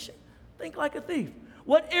frustration? Think like a thief.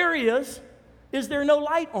 What areas is there no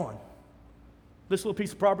light on? This little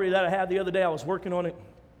piece of property that I had the other day, I was working on it,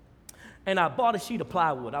 and I bought a sheet of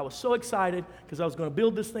plywood. I was so excited because I was going to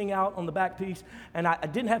build this thing out on the back piece, and I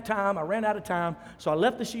didn't have time. I ran out of time, so I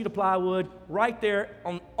left the sheet of plywood right there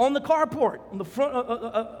on the carport, on the front,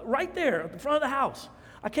 right there at the front of the house.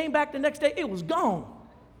 I came back the next day, it was gone.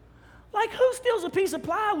 Like, who steals a piece of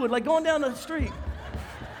plywood, like going down the street?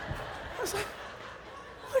 I was like,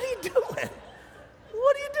 what are you doing?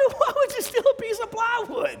 What do you do? Why would you steal a piece of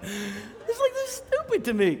plywood? It's like, this is stupid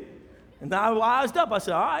to me. And I wised up. I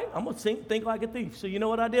said, all right, I'm going to think like a thief. So you know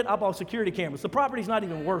what I did? I bought security cameras. The property's not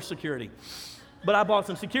even worth security. But I bought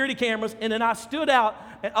some security cameras, and then I stood out,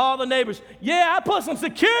 and all the neighbors, yeah, I put some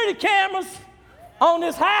security cameras on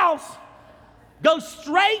this house. Go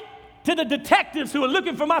straight to the detectives who are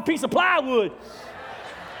looking for my piece of plywood.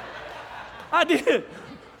 I did.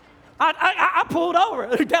 I pulled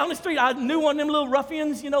over down the street. I knew one of them little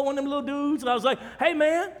ruffians, one of them little dudes. And I was like, hey,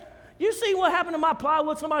 man, you see what happened to my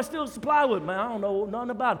plywood? Somebody steals the plywood. Man, I don't know nothing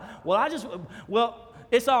about it. Well,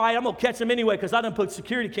 it's all right. I'm going to catch them anyway because I done put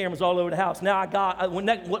security cameras all over the house. Now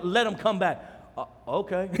let them come back.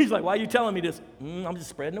 Okay. He's like, why are you telling me this? I'm just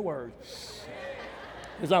spreading the word.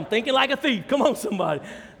 Because I'm thinking like a thief. Come on, somebody.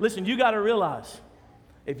 Listen, you got to realize,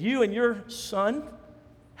 if you and your son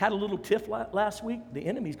had a little tiff last week, the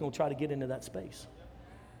enemy's going to try to get into that space.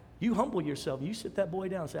 You humble yourself. You sit that boy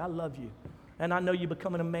down and say, I love you. And I know you're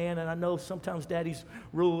becoming a man, and I know sometimes daddy's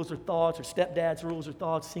rules or thoughts or stepdad's rules or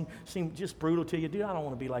thoughts seem just brutal to you. Dude, I don't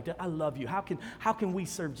want to be like that. I love you. How can we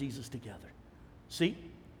serve Jesus together? See?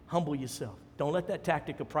 Humble yourself. Don't let that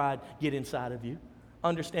tactic of pride get inside of you.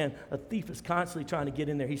 Understand, a thief is constantly trying to get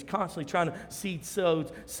in there. He's constantly trying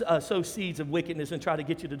to sow seeds of wickedness and try to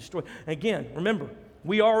get you to destroy. Again, remember,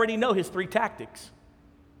 we already know his 3 tactics: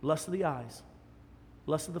 lust of the eyes,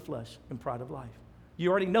 lust of the flesh, and pride of life. You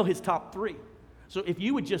already know his top 3. So if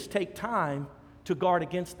you would just take time to guard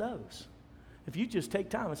against those, if you just take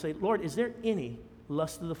time and say, Lord, is there any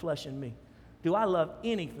lust of the flesh in me? Do I love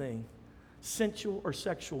anything sensual or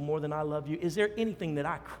sexual more than I love you? Is there anything that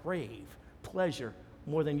I crave, pleasure,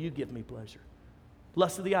 more than you give me pleasure?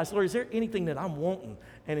 Lust of the eyes. Lord, is there anything that I'm wanting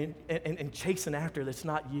and chasing after that's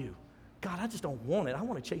not you? God, I just don't want it. I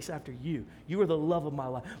want to chase after you. You are the love of my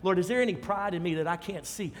life. Lord, is there any pride in me that I can't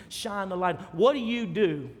see? Shine the light. What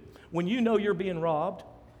do when you know you're being robbed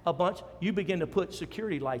a bunch? You begin to put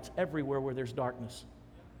security lights everywhere where there's darkness.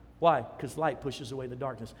 Why? Because light pushes away the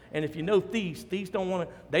darkness. And if you know thieves don't want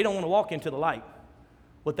to walk into the light.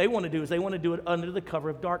 What they want to do is they want to do it under the cover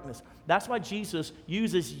of darkness. That's why Jesus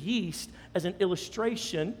uses yeast as an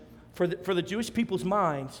illustration for the Jewish people's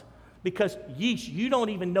minds, because yeast, you don't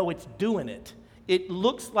even know it's doing it. It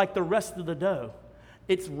looks like the rest of the dough.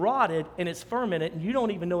 It's rotted and it's fermented, and you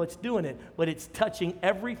don't even know it's doing it, but it's touching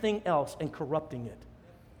everything else and corrupting it.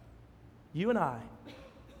 You and I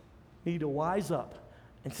need to wise up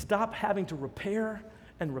and stop having to repair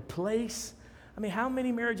and replace. I mean, how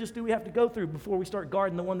many marriages do we have to go through before we start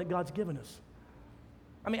guarding the one that God's given us?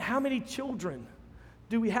 I mean, how many children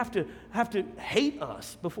do we have to hate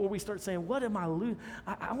us before we start saying, what am I losing?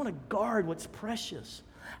 I want to guard what's precious.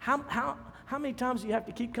 How many times do you have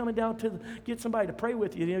to keep coming down to get somebody to pray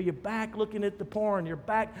with you? You know, you're back looking at the porn, you're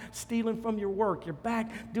back stealing from your work, you're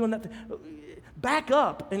back doing that. Back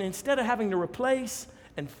up, and instead of having to replace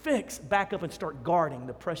and fix, back up and start guarding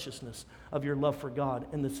the preciousness of your love for God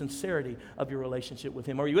and the sincerity of your relationship with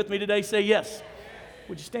Him. Are you with me today? Say yes.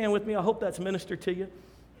 Would you stand with me? I hope that's ministered to you.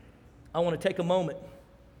 I want to take a moment.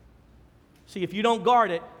 See, if you don't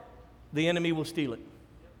guard it, the enemy will steal it.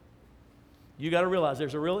 You got to realize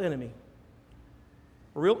there's a real enemy.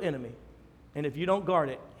 A real enemy. And if you don't guard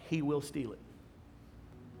it, he will steal it.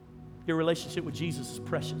 Your relationship with Jesus is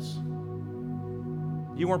precious.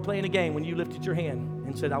 You weren't playing a game when you lifted your hand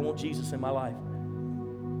and said, I want Jesus in my life.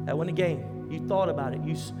 That wasn't a game. You thought about it.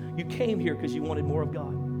 You came here because you wanted more of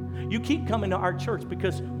God. You keep coming to our church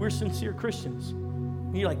because we're sincere Christians.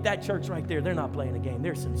 And you're like, that church right there, they're not playing a game.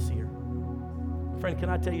 They're sincere. Friend, can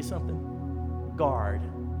I tell you something? Guard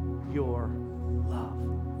your love.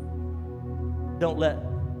 Don't let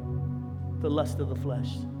the lust of the flesh,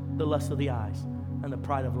 the lust of the eyes, and the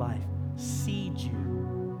pride of life seed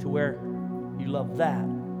you to where you love that,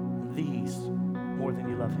 these, more than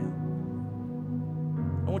you love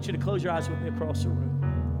Him. I want you to close your eyes with me across the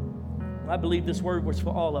room. I believe this word was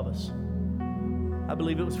for all of us. I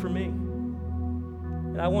believe it was for me.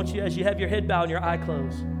 And I want you, as you have your head bowed and your eye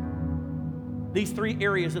closed, these 3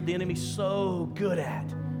 areas that the enemy's so good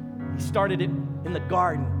at. He started it in the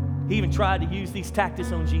garden. He even tried to use these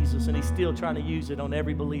tactics on Jesus, and he's still trying to use it on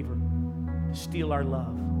every believer to steal our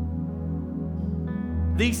love.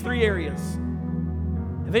 These 3 areas,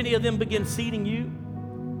 have any of them begin seeding you?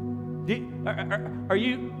 Are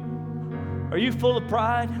you full of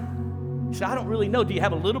pride? You say, I don't really know. Do you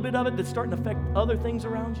have a little bit of it that's starting to affect other things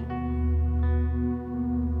around you?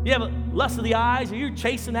 You have a lust of the eyes? Are you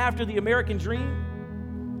chasing after the American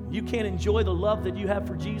dream? You can't enjoy the love that you have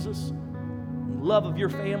for Jesus, love of your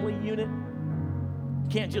family unit. You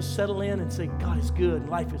can't just settle in and say, God is good,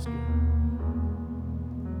 life is good.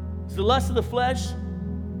 It's the lust of the flesh,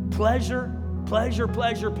 pleasure.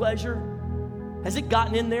 Has it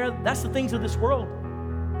gotten in there? That's the things of this world.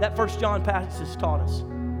 That 1 John passage taught us.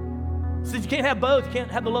 It says you can't have both. You can't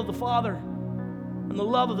have the love of the Father and the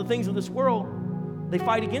love of the things of this world. They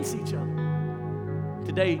fight against each other.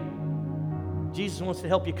 Today, Jesus wants to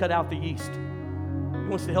help you cut out the yeast. He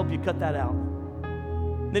wants to help you cut that out.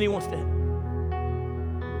 Then he wants to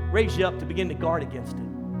raise you up to begin to guard against it.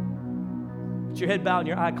 With your head bowed and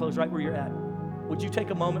your eye closed right where you're at. Would you take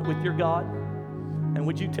a moment with your God and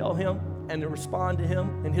would you tell him and to respond to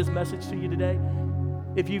him and his message to you today?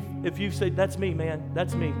 If you've said, that's me, man,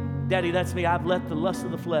 that's me. Daddy, that's me. I've left the lust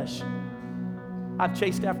of the flesh. I've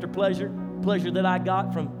chased after pleasure that I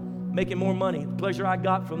got from making more money, the pleasure I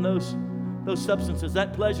got from those substances,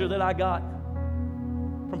 that pleasure that I got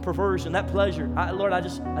from perversion, that pleasure. Lord, I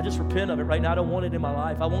just repent of it right now. I don't want it in my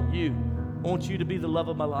life. I want you. I want you to be the love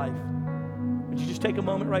of my life. Would you just take a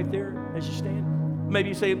moment right there as you stand? Maybe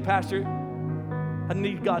you say, Pastor, I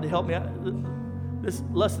need God to help me. This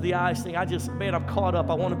lust of the eyes thing, I'm caught up.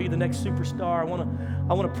 I want to be the next superstar. I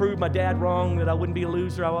want to prove my dad wrong, that I wouldn't be a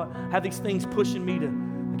loser. I have these things pushing me to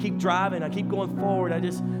keep driving. I keep going forward. I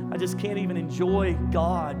just can't even enjoy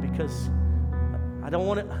God because I don't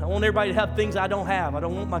want everybody to have things I don't have. I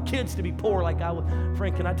don't want my kids to be poor like I would.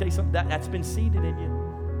 Friend, can I tell you something? That's been seeded in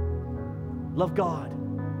you. Love God.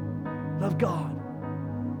 Love God.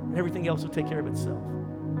 And everything else will take care of itself.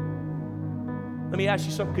 Let me ask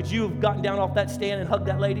you something. Could you have gotten down off that stand and hugged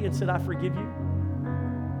that lady and said, I forgive you?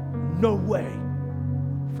 No way.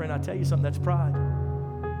 Friend, I tell you something, that's pride.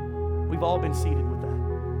 We've all been seeded with that.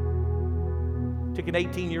 It took an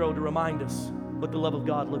 18-year-old to remind us what the love of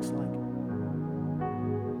God looks like.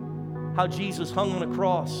 How Jesus hung on a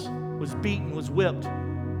cross, was beaten, was whipped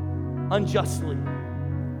unjustly.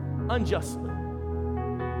 Unjustly.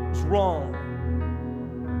 It was wrong.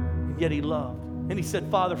 And yet he loved. And he said,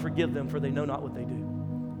 Father, forgive them, for they know not what they do.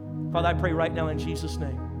 Father, I pray right now in Jesus'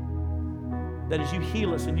 name that as you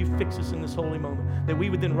heal us and you fix us in this holy moment, that we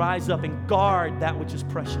would then rise up and guard that which is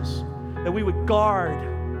precious. That we would guard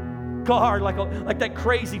like that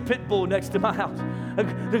crazy pit bull next to my house.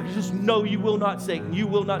 Just know you will not, Satan. You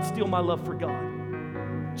will not steal my love for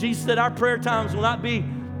God. Jesus said our prayer times will not be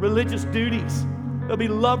religious duties. They'll be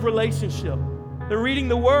love relationship. The reading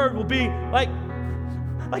the word will be like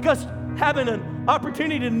us having an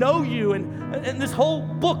opportunity to know you and this whole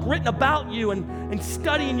book written about you and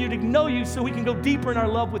studying you to know you so we can go deeper in our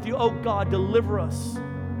love with you. Oh God, deliver us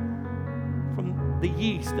from the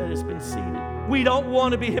yeast that has been seeded. We don't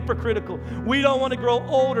want to be hypocritical. We don't want to grow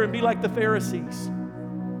older and be like the Pharisees.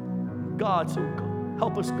 God, so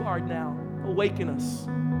help us guard now. Awaken us.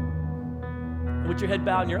 And with your head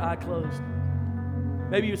bowed and your eye closed.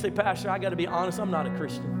 Maybe you would say, Pastor, I got to be honest, I'm not a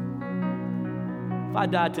Christian. If I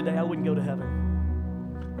died today, I wouldn't go to heaven.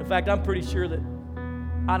 In fact, I'm pretty sure that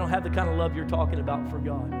I don't have the kind of love you're talking about for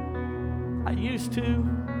God. I used to.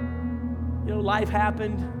 Life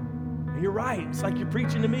happened. And you're right. It's like you're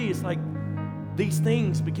preaching to me. It's like these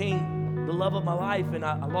things became the love of my life, and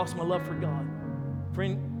I lost my love for God.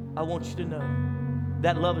 Friend, I want you to know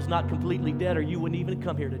that love is not completely dead, or you wouldn't even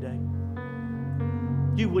come here today.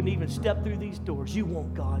 You wouldn't even step through these doors. You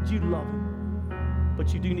want God. You love Him.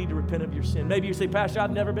 But you do need to repent of your sin. Maybe you say, Pastor,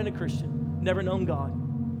 I've never been a Christian, never known God.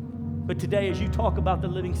 But today, as you talk about the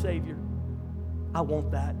living Savior, I want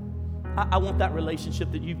that. I want that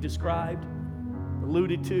relationship that you've described,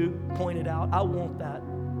 alluded to, pointed out. I want that.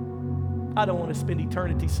 I don't want to spend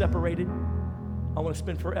eternity separated. I want to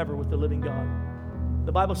spend forever with the living God.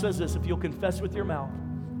 The Bible says this, if you'll confess with your mouth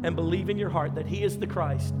and believe in your heart that He is the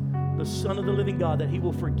Christ, the Son of the living God, that He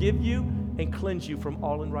will forgive you and cleanse you from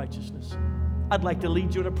all unrighteousness. I'd like to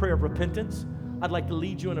lead you in a prayer of repentance. I'd like to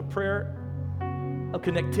lead you in a prayer of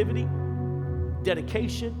connectivity,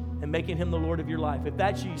 dedication, and making Him the Lord of your life. If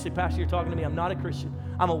that's you, you say, Pastor, you're talking to me. I'm not a Christian.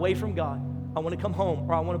 I'm away from God. I want to come home,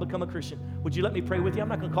 or I want to become a Christian. Would you let me pray with you? I'm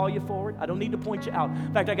not going to call you forward. I don't need to point you out.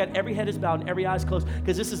 In fact, I got every head is bowed and every eye is closed,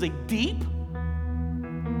 because this is a deep,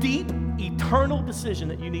 eternal decision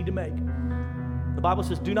that you need to make. The Bible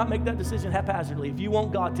says, do not make that decision haphazardly. If you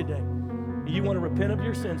want God today, you want to repent of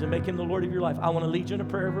your sins and make him the Lord of your life, I want to lead you in a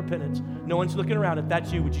prayer of repentance. No one's looking around. If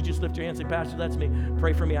that's you, would you just lift your hand and say, Pastor, that's me.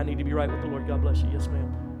 Pray for me. I need to be right with the Lord. God bless you. Yes,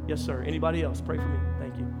 ma'am. Yes, sir. Anybody else? Pray for me.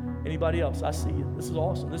 Thank you. Anybody else? I see you. This is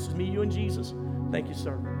awesome. This is me, you, and Jesus. Thank you,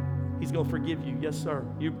 sir. He's going to forgive you. Yes, sir.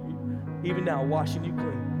 You even now, washing you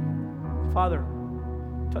clean. Father,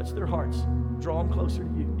 touch their hearts. Draw them closer to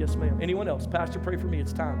you. Yes, ma'am. Anyone else? Pastor, pray for me.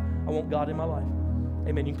 It's time. I want God in my life.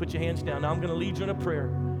 Amen. You can put your hands down. Now I'm going to lead you in a prayer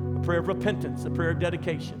of repentance, a prayer of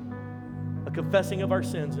dedication, a confessing of our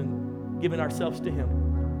sins and giving ourselves to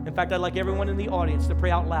him. In fact, I'd like everyone in the audience to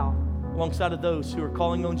pray out loud alongside of those who are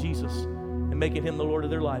calling on Jesus and making him the Lord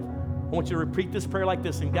of their life. I want you to repeat this prayer like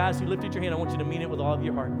this. And guys who lifted your hand, I want you to mean it with all of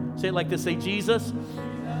your heart. Say it like this. Say, Jesus.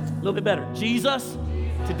 A little bit better. Jesus,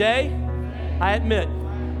 today I admit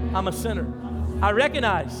I'm a sinner. I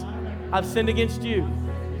recognize I've sinned against you.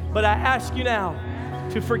 But I ask you now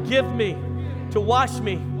to forgive me, to wash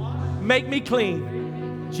me, make me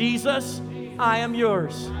clean. Jesus, I am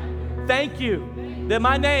yours. Thank you that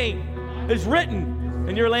my name is written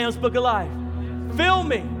in your Lamb's Book of Life. Fill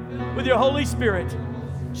me with your Holy Spirit.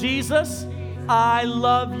 Jesus, I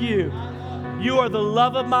love you. You are the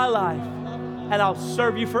love of my life, and I'll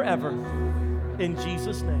serve you forever. In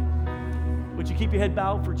Jesus' name. Would you keep your head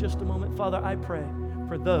bowed for just a moment? Father, I pray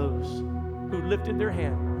for those who lifted their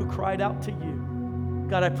hand, who cried out to you.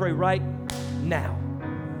 God, I pray right now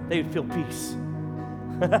they would feel peace.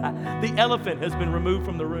 The elephant has been removed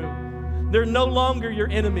from the room. They're no longer your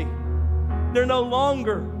enemy. They're no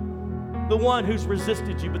longer the one who's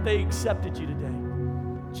resisted you, but they accepted you today.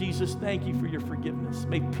 Jesus, thank you for your forgiveness.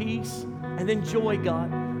 May peace and then joy,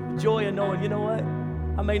 God. Joy of knowing, you know what?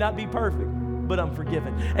 I may not be perfect, but I'm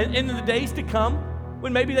forgiven. And in the days to come,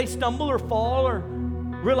 when maybe they stumble or fall or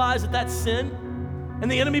realize that that's sin,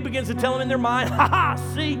 and the enemy begins to tell them in their mind,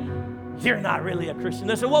 see, you're not really a Christian.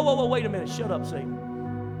 They say, whoa, wait a minute. Shut up, Satan.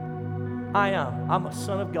 I'm a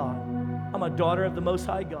son of God. I'm a daughter of the Most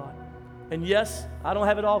High God. And yes, I don't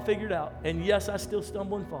have it all figured out. And yes, I still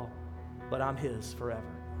stumble and fall. But I'm his forever.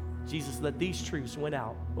 Jesus, let these truths win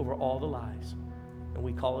out over all the lies. And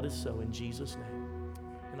we call it as so in Jesus' name.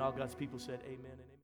 And all God's people said, amen.